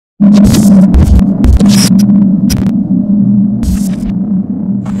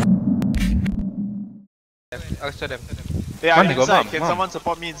I'll show them. Hey, I'm inside. Can someone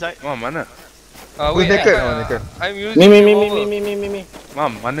support me inside? Mam, mana? Who's naked? Oh, naked. I'm using Me.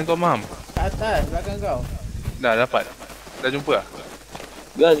 Mam, mana kau mam? Kat atas, belakang kau. Dah dapat. Dah jumpa lah?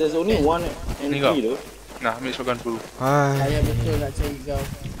 Guys, there's only one entry though. Nah, ambil shotgun dulu. Saya betul nak cari kau.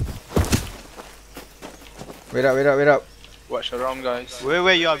 Wait up. Watch around guys. Where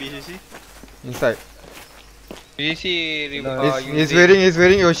you are, BCC? Inside. BC, He's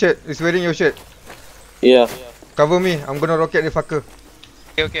wearing your shirt. Yeah. Cover me. I'm gonna rocket the fucker.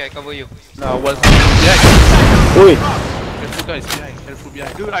 Okay, I cover you. Nah, one behind. Oi. Careful guys,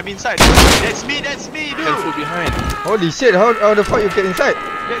 behind. Dude, I'm inside. That's me, dude. Careful behind. Holy shit! How the fuck you get inside?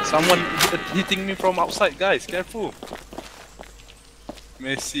 Someone hitting me from outside guys, careful.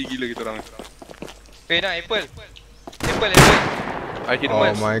 Messi gila kita orang. Wait, nah, Apple. I hit Oh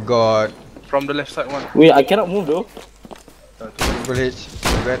one. my god. From the left side one. Wait, I cannot move though. Triple H.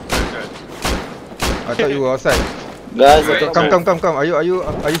 Bad. I thought you were outside. Guys, Come. Are you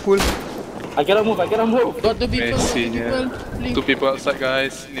full? I cannot move. Got two people. Messi-nya. Two people outside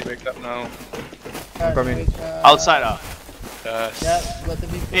guys. Need backup now. I'm coming. Outside ah. Yes. Yeah, got two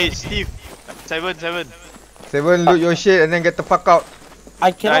people. Hey, Steve. 7. Loot your shit and then get the fuck out. I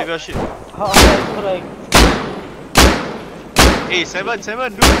Dive cannot. your shit. How could I? Hey, 7,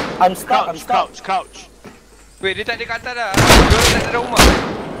 dude. I'm stuck. Crouch. Wait, dia tak ada kat atas dah. Dia tak ada rumah.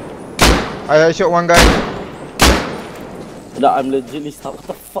 I shot one guy. No, I'm legitly stuck. What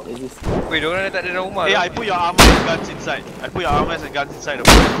the fuck is this? Wait, diorang dah tak ada rumah. Hey, I put your armor and guns inside. The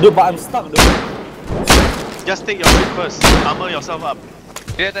Dude, but I'm stuck though. Just take your shit first. Armor yourself up.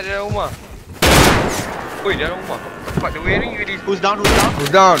 Dia tak ada rumah. Wait, dia ada rumah. Fuck, the wearing you this. Who's down? Who's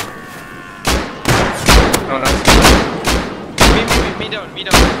down? No, no. Me down.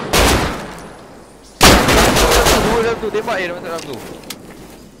 Dua dalam tu, tembak dia dalam tu.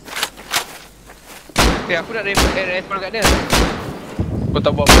 Okay, aku nak respawn kat dia. Kau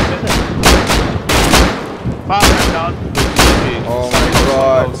tak buat apa-apa kan? Fuck, I'm down. Oh my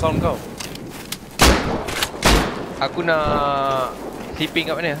god. Sound kau. Aku nak sleeping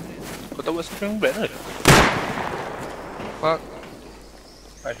kat mana? Kau tak buat sleeping bag lah. Fuck.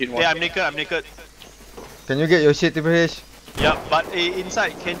 I hit one. Yeah, I'm naked. Can you get your shit, Triple H? Yeah, but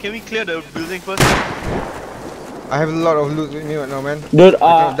inside, can we clear the building first? I have a lot of loot with me right now, man. Dude,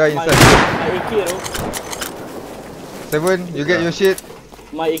 I cannot die inside. my AK though. 7, you get your shit.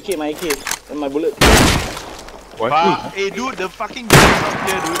 My AK, and my bullet. What? Fuck. Hey, dude, the fucking building is not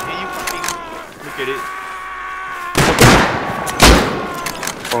clear, dude. Can you fucking look at it?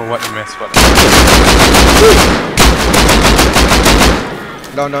 Oh, what a mess, what a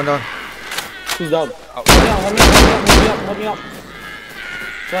Down. Who's down? Out. Help me up.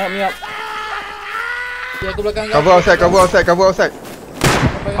 So help me up. Ya, aku belakang kau. Cover outside.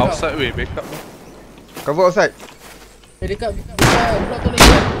 Outside way, backup lah. Cover outside. Dekat blok tu lagi.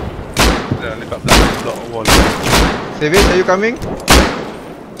 Dah dekat belakang block wall. Savage, are you coming?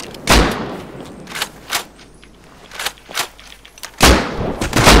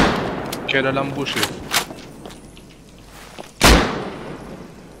 Kira dalam bush ke?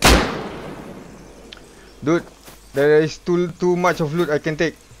 Dude, there is too much of loot I can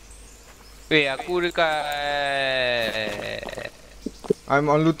take. Wait, aku dekat I'm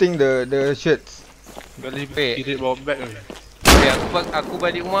on looting the shirts. Kali Wait. kiri bawa bag ke? Wait, aku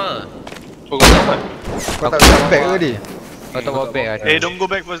balik rumah. Oh, kau tak buat? Kau tak letak bag ke tadi? Kau tak bawa bag lah. Hey, don't go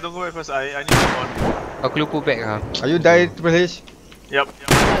back first. I need to go on. Aku lupa bag lah. Are you die, Triple H? Yep.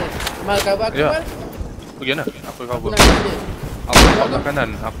 Mal cover aku Ya. Mal. Pergi mana? Apa kau Aku buat? nak dapat dia. Aku nampak belah kanan,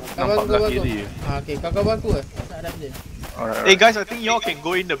 aku nampak belah kiri. Okay, kau cover aku ke? Nak dapat dia. Alright. Hey guys, I think y'all can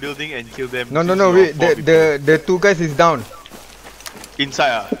go in the building and kill them. No, wait. The two guys is down.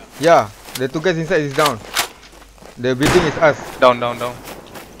 Inside ah. Yeah, the two guys inside is down. The building is us. Down.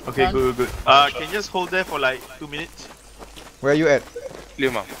 Okay, good. Can you just hold there for like 2 minutes? Where are you at?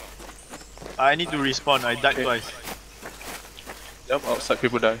 Clear mam. I need to respawn. I died twice. Yup, outside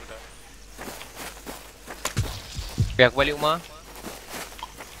people die. Okay, aku balik rumah.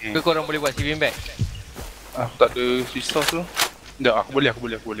 Ke korang boleh buat sleeping bag? Aku tak ada resource tu. Tak, aku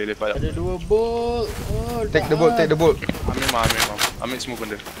boleh lepas. Ada 2 bolt. Oh, Take the bolt. Ambil mam. Ambil semua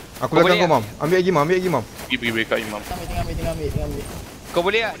benda. Aku belakang kau, Mam. Ambil lagi, Mam. Pergi backup imam. Ambil. Kau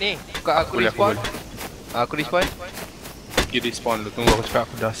boleh tak ni? Aku Boleh, respawn? aku Aku respawn? Pergi respawn dulu. Tunggu aku cakap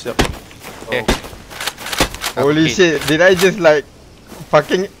aku dah siap. Okay. Holy shit, did I just like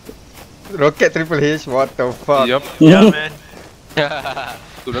fucking rocket Triple H? What the fuck? Yup. Yeah, man.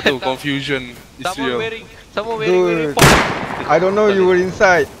 Tu dah tu confusion is real. Someone wearing Dude, I don't know you were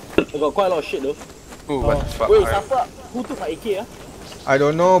inside. I got quite a lot of shit though. Oh, what the fuck? Wait, siapa? Who took my AK ah? I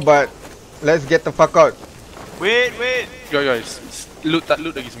don't know, but let's get the fuck out. Wait. Yo, loot tak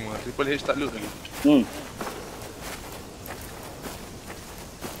loot lagi semua. Triple H tak loot lagi.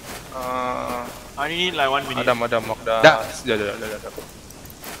 I only need like 1 minute. Adam, aku dah. Dah. Dah.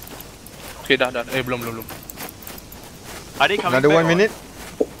 Okay, dah. Belum. Are they coming Another back 1 minute?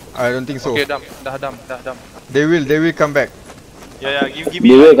 I don't think so. Okay, dah. They will come back. Yeah, give They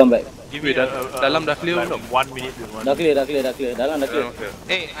me will come back. give me Wait, dalam dah clear like belum? 1 minute to one. Dah clear. Dalam dah clear.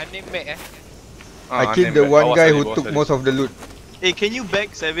 I name back I killed the one guy who took most of the loot. Hey, can you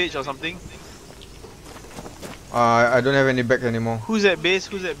back Savage or something? I don't have any back anymore. Who's at base?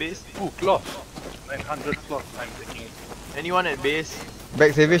 Ooh, cloth. 900 cloth. I'm taking it. Anyone at base?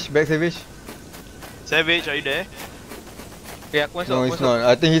 Back Savage. Savage, are you there? Okay, aku masuk. No, it's not.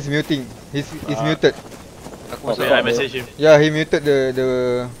 I think he's muting. He's muted. Aku masuk. Yeah, I message him. Yeah, he muted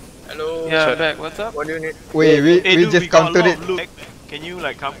the. Hello. Yeah, back. What's up? What do you need? Wait, Hey, we dude, just got a countered lot it. of loot. Can you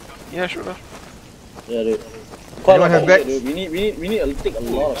like come? Yeah, sure. Yeah, dude. Quite a lot Anyone have of bags? shit, dude. We need to take a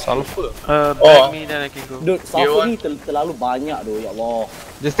lot of shit. Sulfur. Bag me then I can go. Dude, sulfur ni terlalu banyak tu, ya Allah.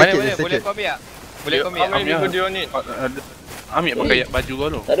 Just take Boleh, it. Just boleh take it. kau ambil tak? Boleh kau ambil? How many people do you need? Ambil pakai baju kau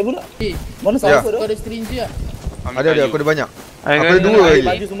tu. Tak ada pula. Mana sulfur tu? Kau ada syringe tak? Ada, aku ada banyak. I Aku got ada dua Ambil lagi.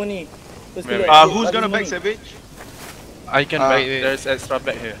 baju semua ni. Terus Wait, kita- Who's baju gonna semua back ni. Savage? I can Ah, back. There's extra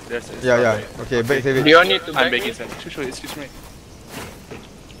bag here. Yeah. Okay, back Savage. you need to I'm bagging some. Sure, excuse me.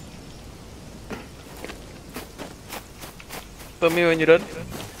 Tell me when you're done.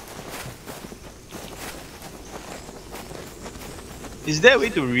 Is there a way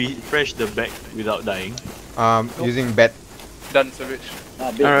to refresh the back without dying? Using bat. Done, Savage.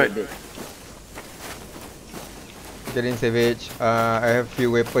 Alright. Get in Savage. I have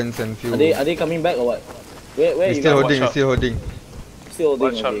few weapons and few. Are they coming back or what? Where We're you still guys? holding. Watch Still holding. Still holding.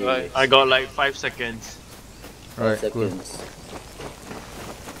 Watch out, Okay. guys. I got like 5 seconds. Alright, cool. Seconds.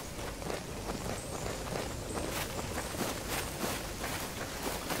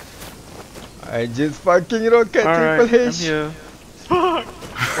 I just fucking rocket Alright, Triple I'm H. here.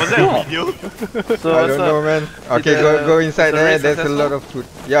 Was that a video? So I what's don't know, up? man. Okay, go inside the there. raid There's a successful? lot of food.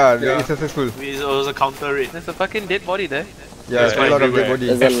 Yeah, it's successful. It was a counter raid. There's a fucking dead body there. Yeah, There's a lot of dead everywhere. body.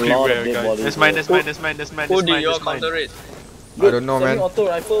 There's a lot of Everywhere, dead guys. bodies. That's mine. Who did your counter raid? I don't know, man. Semi-auto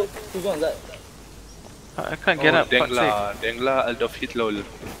rifle. Who's on that? I can't get up. Fuck's sake. Dengla Adolf Hitler.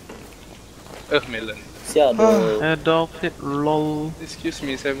 Melon. Siap bro. Adolf Hit lol. Excuse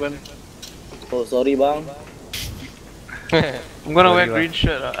me, Seven. Oh, sorry bang. I'm gonna wear green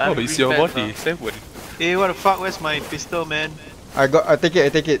shirt. I have Oh, it's green your pants, body, Seven. Hey, what the fuck? Where's my pistol, man? I take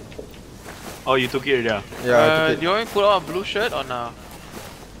it. Oh, you took it, yeah. Yeah, I Do took it. you want me to put on a blue shirt or no?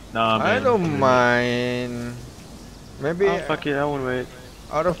 Nah, man. I don't mind. Maybe Oh fuck it, I won't wear it.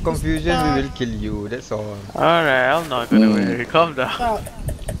 out of confusion we will kill you. That's all. Alright, I'm not gonna wear it. Calm down.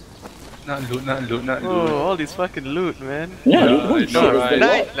 Not loot. Oh, all this fucking loot, man. Yeah, Yeah, dude. Holy it's shit, there's alright. a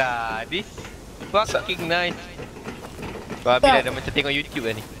lot. Nice lah, this fucking nice. Babi dah macam tengok YouTube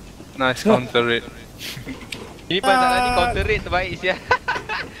lah ni. Nice counter raid. Ini pasal tadi counter rate terbaik sia.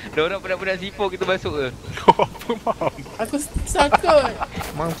 Diorang budak-budak C4 kita masuk ke? Apa, Mam? Aku takut.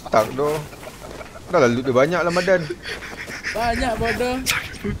 Mantap doh. Dah lah loot dia banyak lah Madan. Banyak bodoh.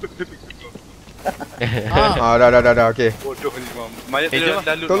 Dah, okay. Bodoh ni, Mam. Mayat Eh, tu jom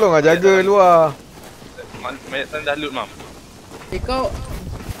dah loot. Tolong Mam. lah jaga luar. Mayat sana dah loot, Mam. Kau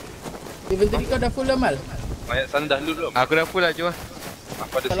inventory kau dah full dah Mal? Mayat sana dah loot belum? Aku dah full lah, cuma.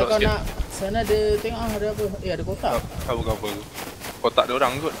 Apa ada Kalau slot kau sikit? nak sana ada tengok ada apa? Ada kotak. Cover. Kotak dia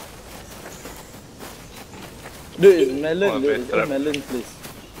orang kot. Dude, it's melon. Oh, Dude, it's better. melon place.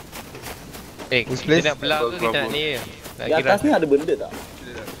 Whose place? Kita nak belah ke kita nak ni je? Nak Di kira. atas ni ada benda tak?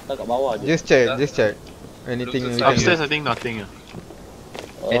 Tak kat bawah je. Just check. Anything we can Upstairs, do. I think nothing.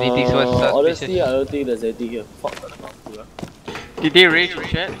 anything suspicious. Honestly, I don't think there's anything here. Fuck. Did they raid your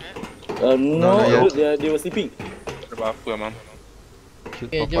chat? No, not yet. dude, they were sleeping. Ada apa-apa, Mam. Shoot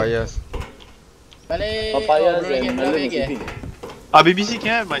Okay, jom. papayas. Balik. Papayas belum lagi, and belum melon were lagi. sleeping. BBC,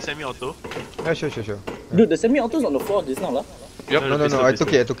 can I have my semi-auto? Yeah, sure. Dude, the semi-auto's on the floor just now lah. Yup. No, I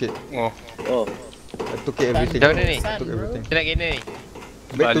took it. Oh, Oh. I took it everything. Dah mana ni? I took everything. Kita nak kena ni.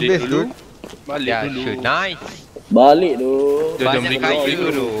 Back to base, dude. Balik Ya, dulu. sure. Nice. Balik tu. Jom Banyak beri kayu kayu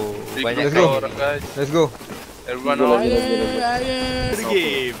tu. Banyak Let's go. kayu. orang, guys. Let's go. Everyone Go, out. let's go. The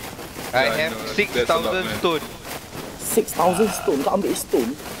game. I Yeah, have I know. 6,000 That's a lot, man. stone. 6,000 stone. Kau ambil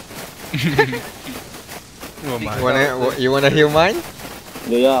stone? Oh, my. You wanna hear mine?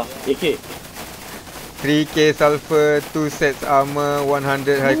 Ya, AK. 3k sulfur, 2 sets armor,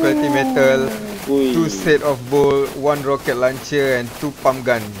 100 high quality metal, Ui. 2 set of bowl, 1 rocket launcher and 2 pump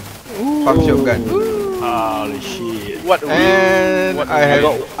gun. pump shotgun. Holy shit. What a win. And What I have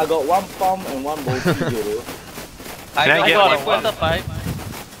I got one pump and one bolty here. I Can I got get one one? apple. Water pipe.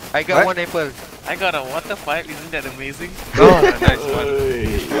 I got What? one apple. I got a water pipe. Isn't that amazing? Oh, nice one.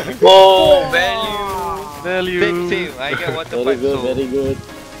 Oh, value. Same. I got water Very pipe. good, So very good.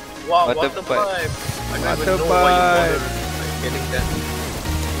 Wow, Water water pipe. pipe. I don't Water even know why you pipe. bother getting that.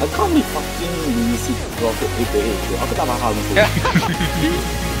 I can't be fucking misi rocket triple H. Aku tak faham tu.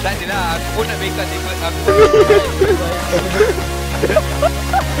 tak adalah. Aku pun nak make up table. Aku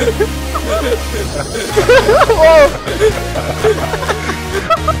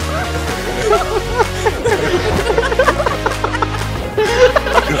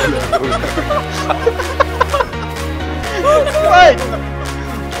Why?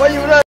 Why you run?